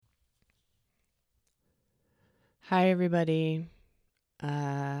Hi, everybody.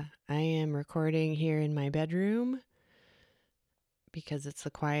 I am recording here in my bedroom because it's the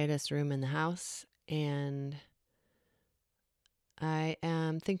quietest room in the house, and I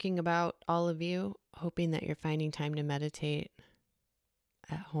am thinking about all of you, hoping that you're finding time to meditate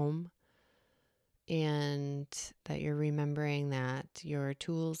at home and that you're remembering that your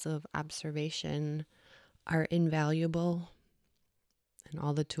tools of observation are invaluable, and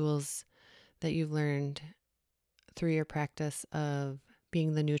all the tools that you've learned through your practice of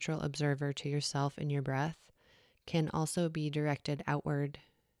being the neutral observer to yourself and your breath can also be directed outward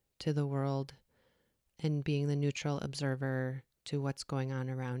to the world and being the neutral observer to what's going on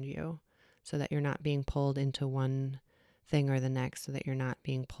around you so that you're not being pulled into one thing or the next, so that you're not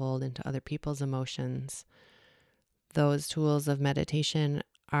being pulled into other people's emotions. Those tools of meditation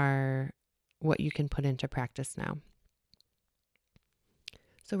are what you can put into practice now.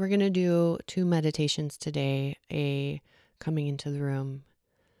 So we're going to do 2 meditations today, a coming into the room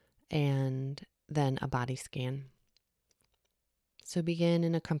and then a body scan. So begin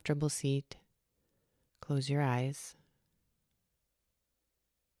in a comfortable seat. Close your eyes.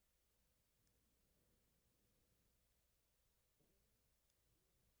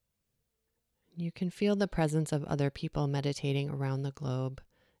 You can feel the presence of other people meditating around the globe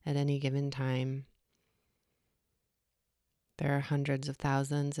at any given time. There are hundreds of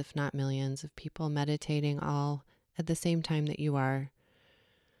thousands, if not millions, of people meditating all at the same time that you are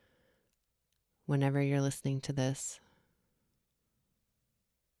whenever you're listening to this.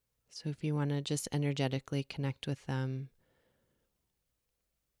 So if you want to just energetically connect with them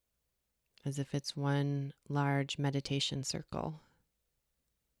as if it's one large meditation circle.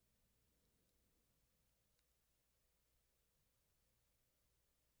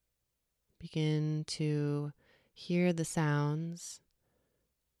 Begin to hear the sounds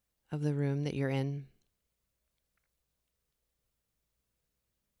of the room that you're in.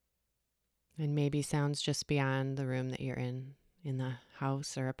 And maybe sounds just beyond the room that you're in the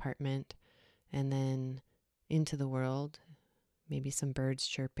house or apartment, and then into the world, maybe some birds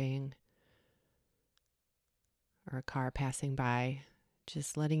chirping or a car passing by,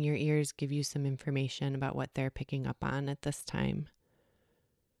 just letting your ears give you some information about what they're picking up on at this time.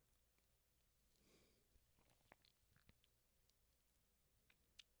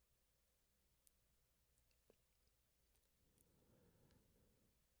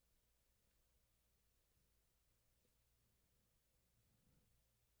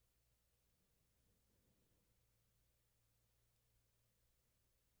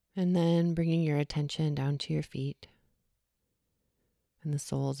 And then bringing your attention down to your feet and the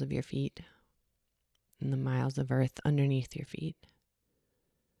soles of your feet and the miles of earth underneath your feet.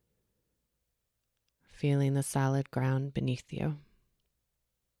 Feeling the solid ground beneath you.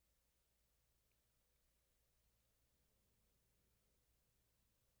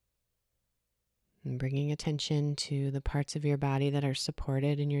 And bringing attention to the parts of your body that are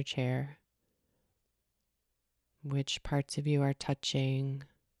supported in your chair. Which parts of you are touching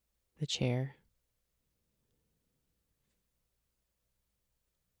the chair?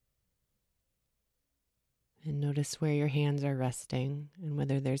 And notice where your hands are resting and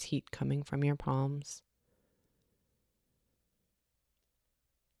whether there's heat coming from your palms.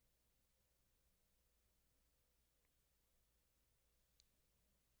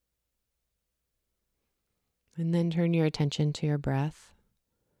 And then turn your attention to your breath,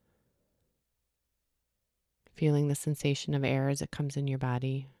 feeling the sensation of air as it comes in your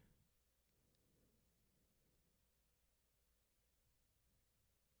body.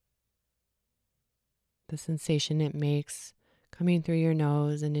 The sensation it makes coming through your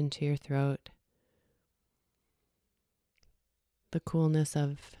nose and into your throat. The coolness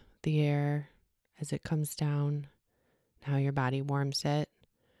of the air as it comes down, how your body warms it,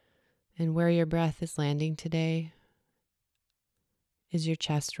 and where your breath is landing today. Is your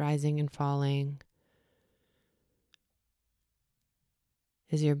chest rising and falling?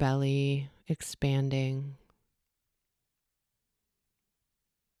 Is your belly expanding?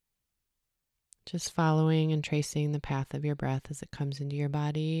 Just following and tracing the path of your breath as it comes into your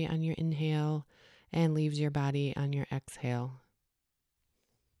body on your inhale and leaves your body on your exhale.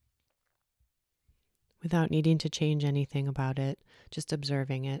 Without needing to change anything about it, just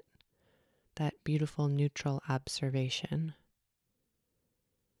observing it. That beautiful neutral observation.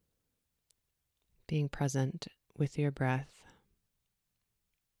 Being present with your breath.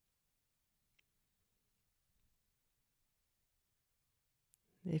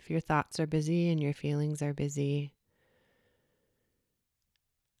 If your thoughts are busy and your feelings are busy,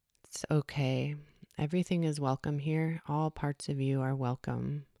 it's okay. Everything is welcome here. All parts of you are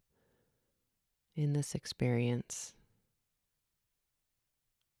welcome. in this experience.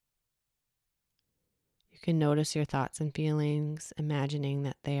 You can notice your thoughts and feelings, imagining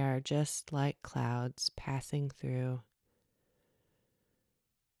that they are just like clouds passing through.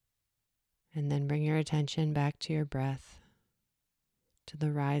 And then bring your attention back to your breath, to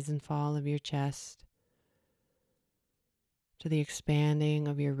the rise and fall of your chest, to the expanding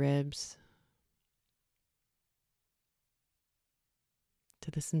of your ribs, to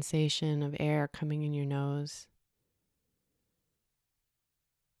the sensation of air coming in your nose.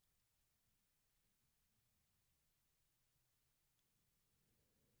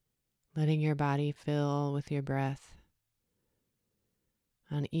 Letting your body fill with your breath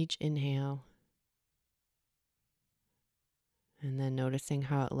on each inhale, and then noticing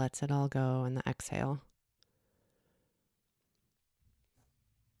how it lets it all go on the exhale.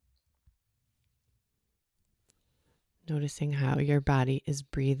 Noticing how your body is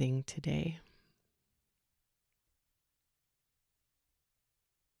breathing today.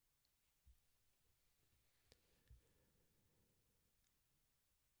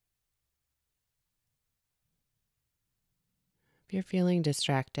 If you're feeling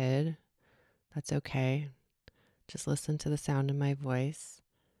distracted, that's okay. Just listen to the sound of my voice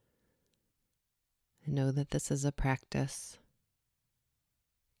and know that this is a practice.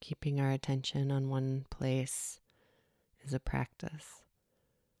 Keeping our attention on one place is a practice.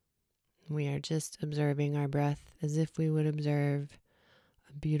 We are just observing our breath as if we would observe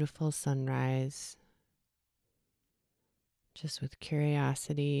a beautiful sunrise, just with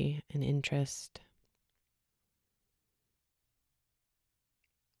curiosity and interest.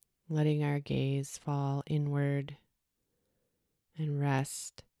 Letting our gaze fall inward and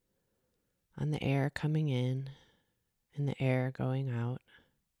rest on the air coming in and the air going out.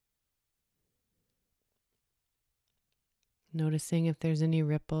 Noticing if there's any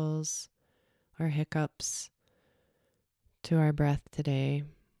ripples or hiccups to our breath today.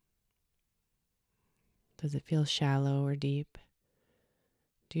 Does it feel shallow or deep?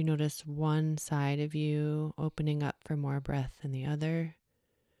 Do you notice one side of you opening up for more breath than the other?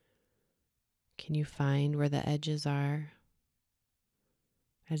 Can you find where the edges are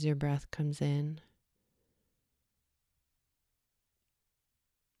as your breath comes in?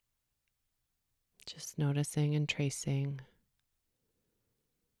 Just noticing and tracing.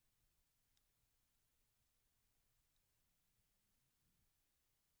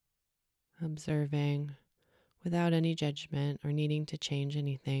 Observing without any judgment or needing to change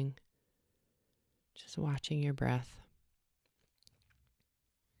anything. Just watching your breath.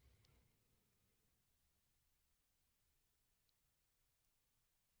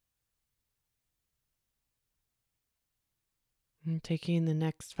 And taking the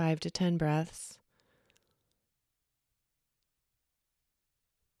next 5 to 10 breaths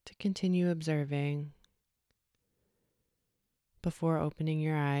to continue observing before opening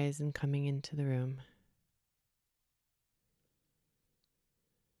your eyes and coming into the room.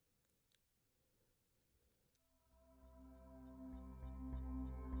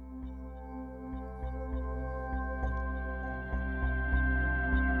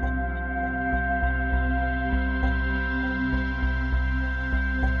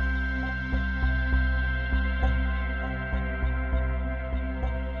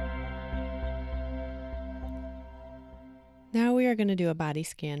 Now we are going to do a body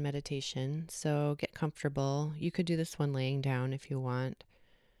scan meditation, so get comfortable. You could do this one laying down if you want.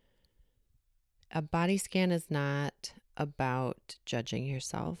 A body scan is not about judging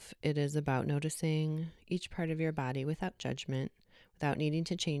yourself. It is about noticing each part of your body without judgment, without needing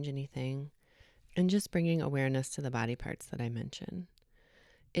to change anything, and just bringing awareness to the body parts that I mentioned.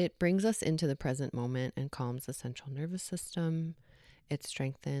 It brings us into the present moment and calms the central nervous system. It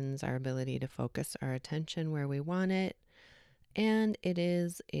strengthens our ability to focus our attention where we want it. And it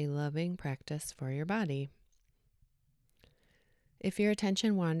is a loving practice for your body. If your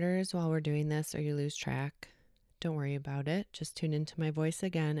attention wanders while we're doing this or you lose track, don't worry about it. Just tune into my voice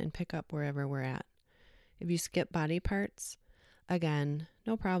again and pick up wherever we're at. If you skip body parts, again,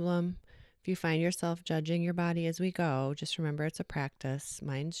 no problem. If you find yourself judging your body as we go, just remember it's a practice.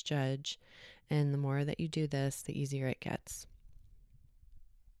 Minds judge, and the more that you do this, the easier it gets.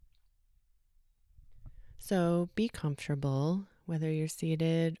 So be comfortable, whether you're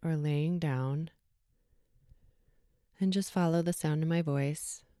seated or laying down, and just follow the sound of my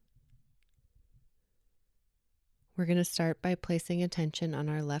voice. We're going to start by placing attention on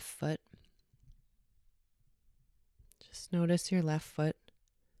our left foot. Just notice your left foot,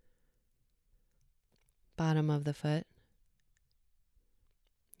 bottom of the foot,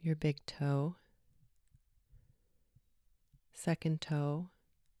 your big toe, second toe,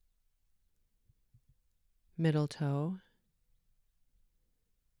 middle toe,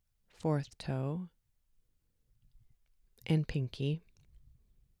 fourth toe, and pinky.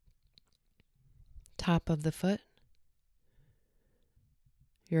 Top of the foot,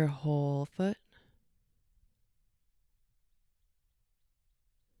 your whole foot,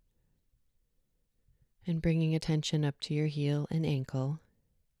 and bringing attention up to your heel and ankle.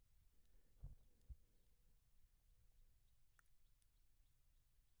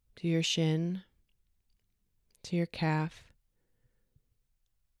 To your shin, to your calf,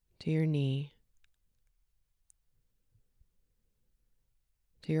 to your knee,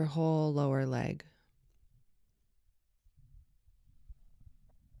 to your whole lower leg.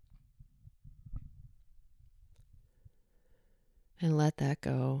 And let that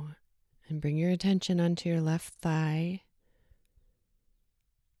go. And bring your attention onto your left thigh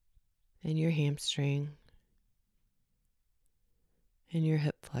and your hamstring and your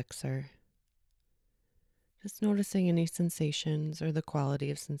hip flexor. Just noticing any sensations or the quality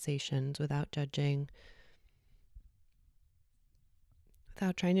of sensations without judging,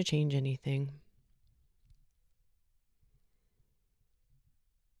 without trying to change anything.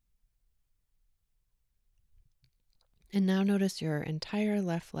 And now notice your entire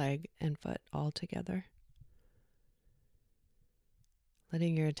left leg and foot all together.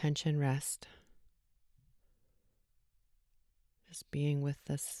 Letting your attention rest. Just being with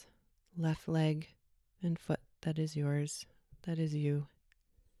this left leg and foot that is yours, that is you.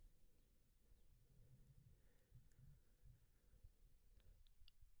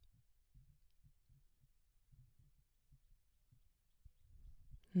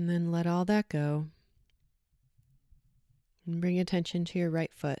 And then let all that go. And bring attention to your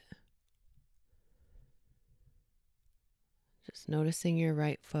right foot. Just noticing your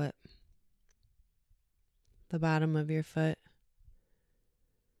right foot, the bottom of your foot,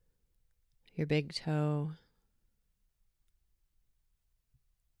 your big toe,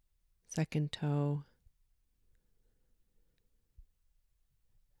 second toe,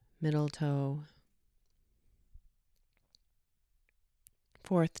 middle toe,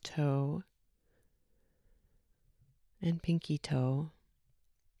 fourth toe, and pinky toe.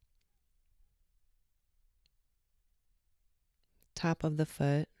 Top of the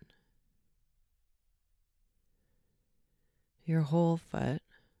foot, your whole foot,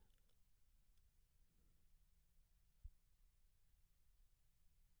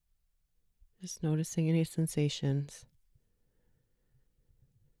 just noticing any sensations.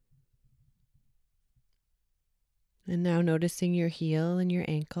 And now noticing your heel and your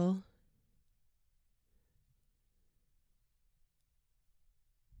ankle,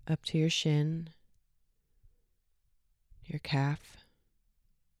 up to your shin, your calf,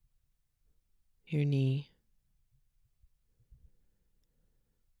 your knee,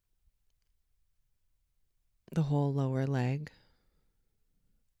 the whole lower leg.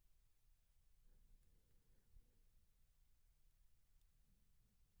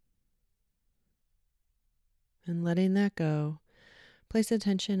 And letting that go, place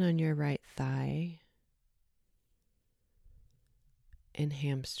attention on your right thigh and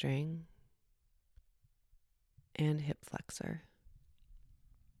hamstring and hip flexor.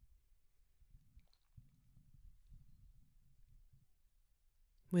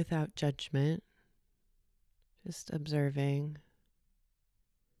 Without judgment, just observing.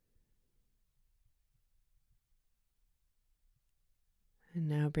 And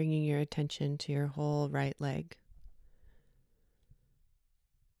now bringing your attention to your whole right leg.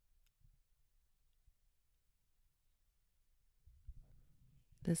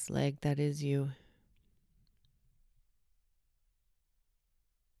 This leg that is you.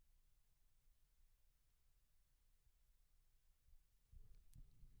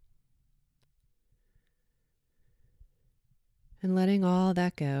 And letting all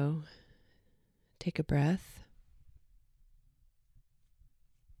that go, take a breath.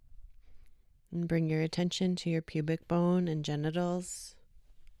 And bring your attention to your pubic bone and genitals,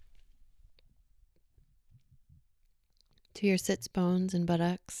 to your sits bones and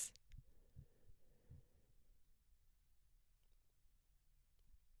buttocks.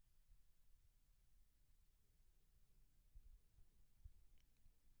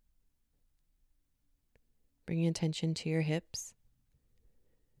 Bring attention to your hips.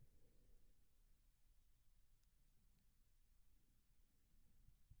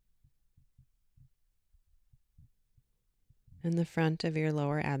 And the front of your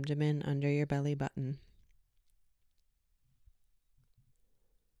lower abdomen under your belly button.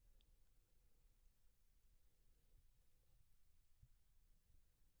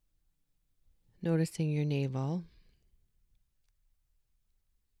 Noticing your navel.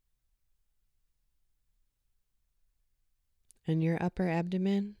 and your upper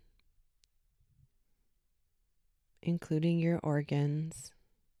abdomen, including your organs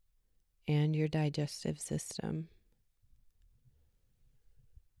and your digestive system.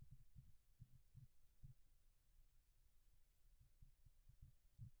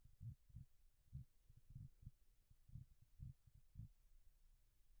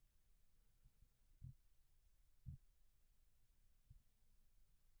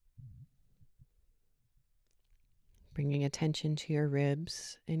 Bringing attention to your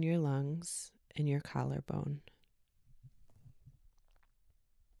ribs and your lungs and your collarbone.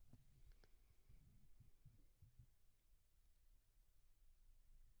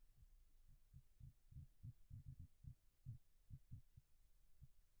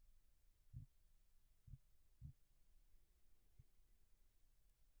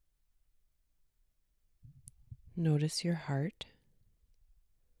 Notice your heart.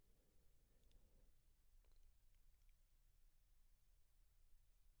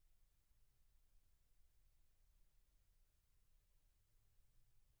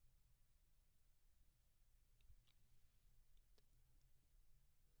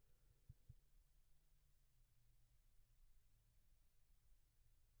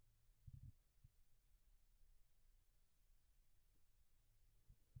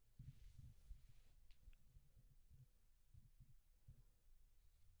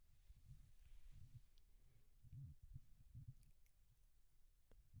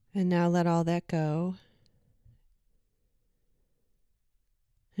 And now let all that go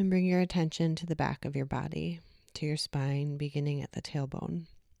and bring your attention to the back of your body, to your spine, beginning at the tailbone.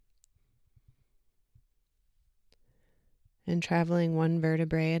 And traveling one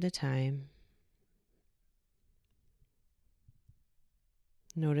vertebrae at a time.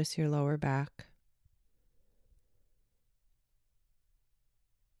 Notice your lower back.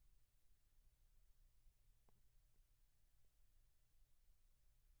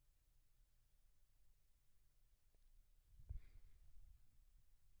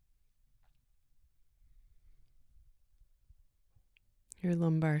 Your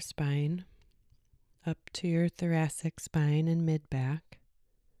lumbar spine, up to your thoracic spine and mid-back.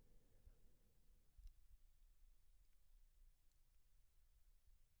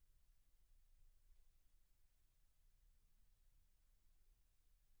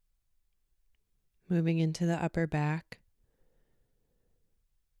 Moving into the upper back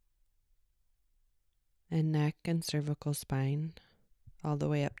and neck and cervical spine, all the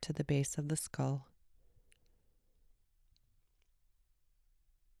way up to the base of the skull.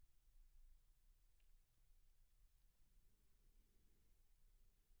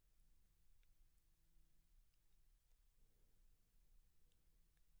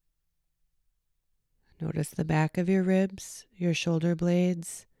 Notice the back of your ribs, your shoulder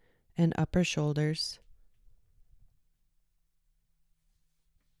blades, and upper shoulders.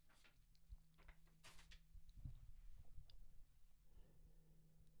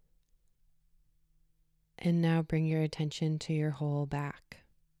 And now bring your attention to your whole back.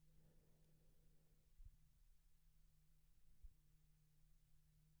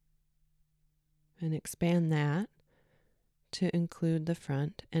 And expand that to include the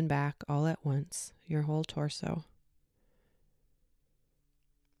front and back all at once, your whole torso.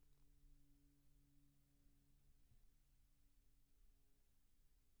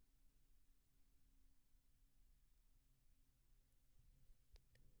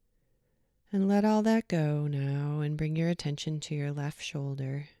 And let all that go now and bring your attention to your left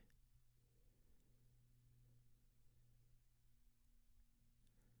shoulder.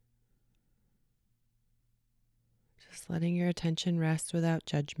 Just letting your attention rest without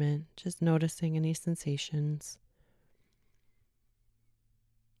judgment, just noticing any sensations.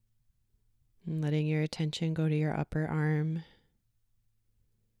 And letting your attention go to your upper arm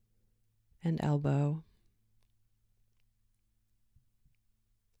and elbow.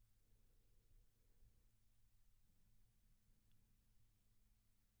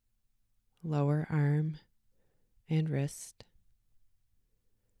 Lower arm and wrist.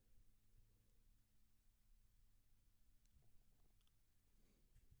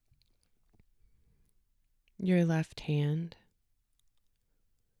 Your left hand,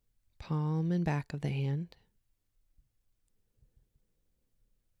 palm and back of the hand.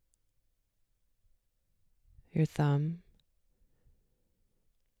 Your thumb,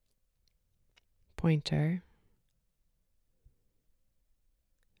 pointer,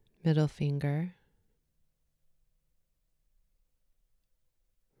 middle finger,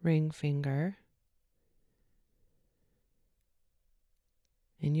 ring finger,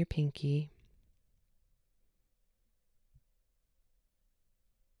 and your pinky.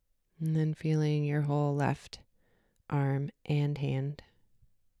 And then feeling your whole left arm, and hand.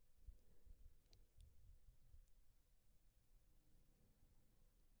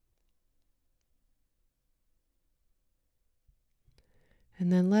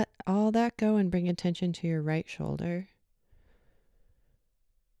 And then let all that go and bring attention to your right shoulder,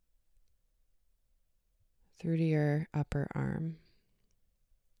 through to your upper arm.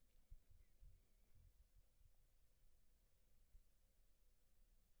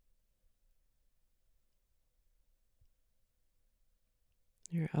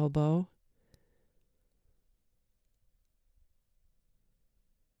 Your elbow,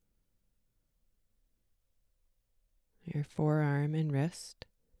 your forearm and wrist,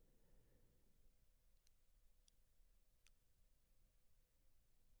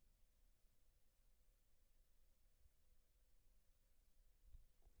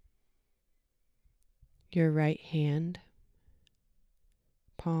 your right hand,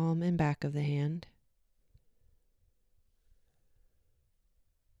 palm and back of the hand,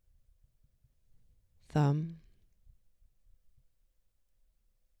 thumb,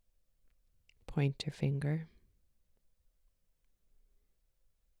 pointer finger,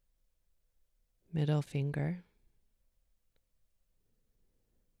 middle finger,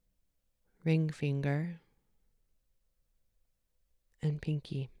 ring finger, and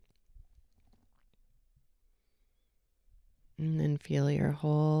pinky. And then feel your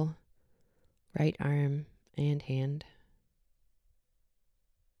whole right arm and hand.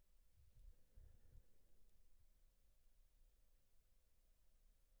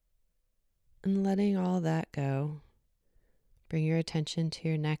 And letting all that go, bring your attention to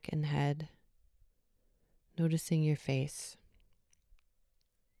your neck and head, noticing your face,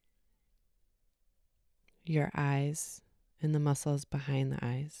 your eyes, and the muscles behind the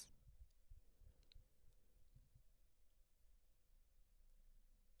eyes.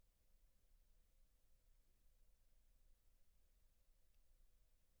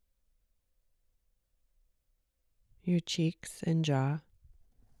 Your cheeks and jaw.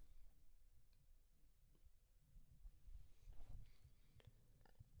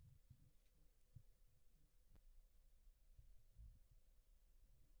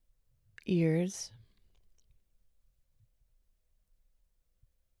 Ears,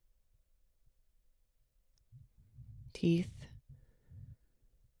 teeth,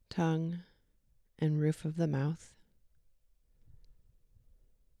 tongue, and roof of the mouth.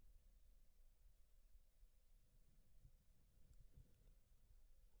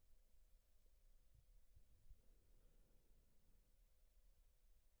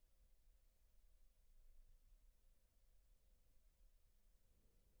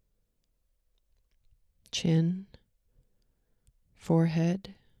 Chin,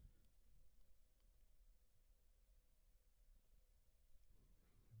 forehead,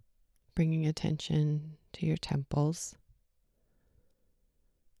 bringing attention to your temples,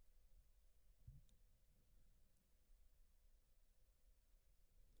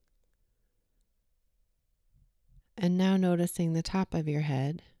 and now noticing the top of your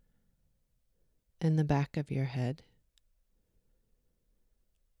head and the back of your head,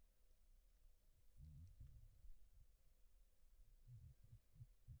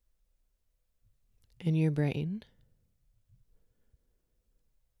 and your brain.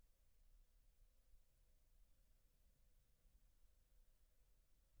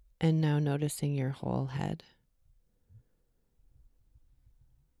 And now noticing your whole head.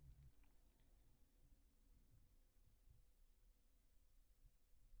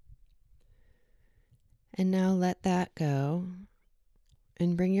 And now let that go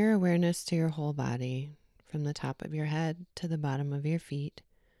and bring your awareness to your whole body, from the top of your head to the bottom of your feet,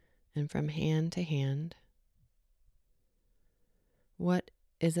 and from hand to hand. What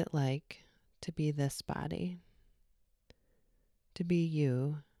is it like to be this body? To be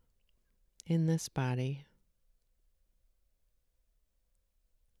you in this body?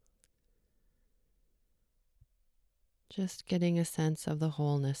 Just getting a sense of the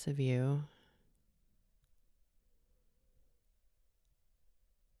wholeness of you.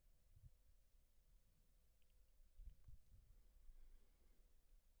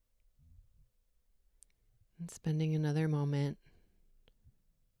 And spending another moment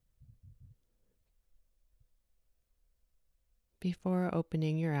before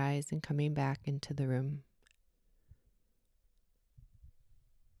opening your eyes and coming back into the room.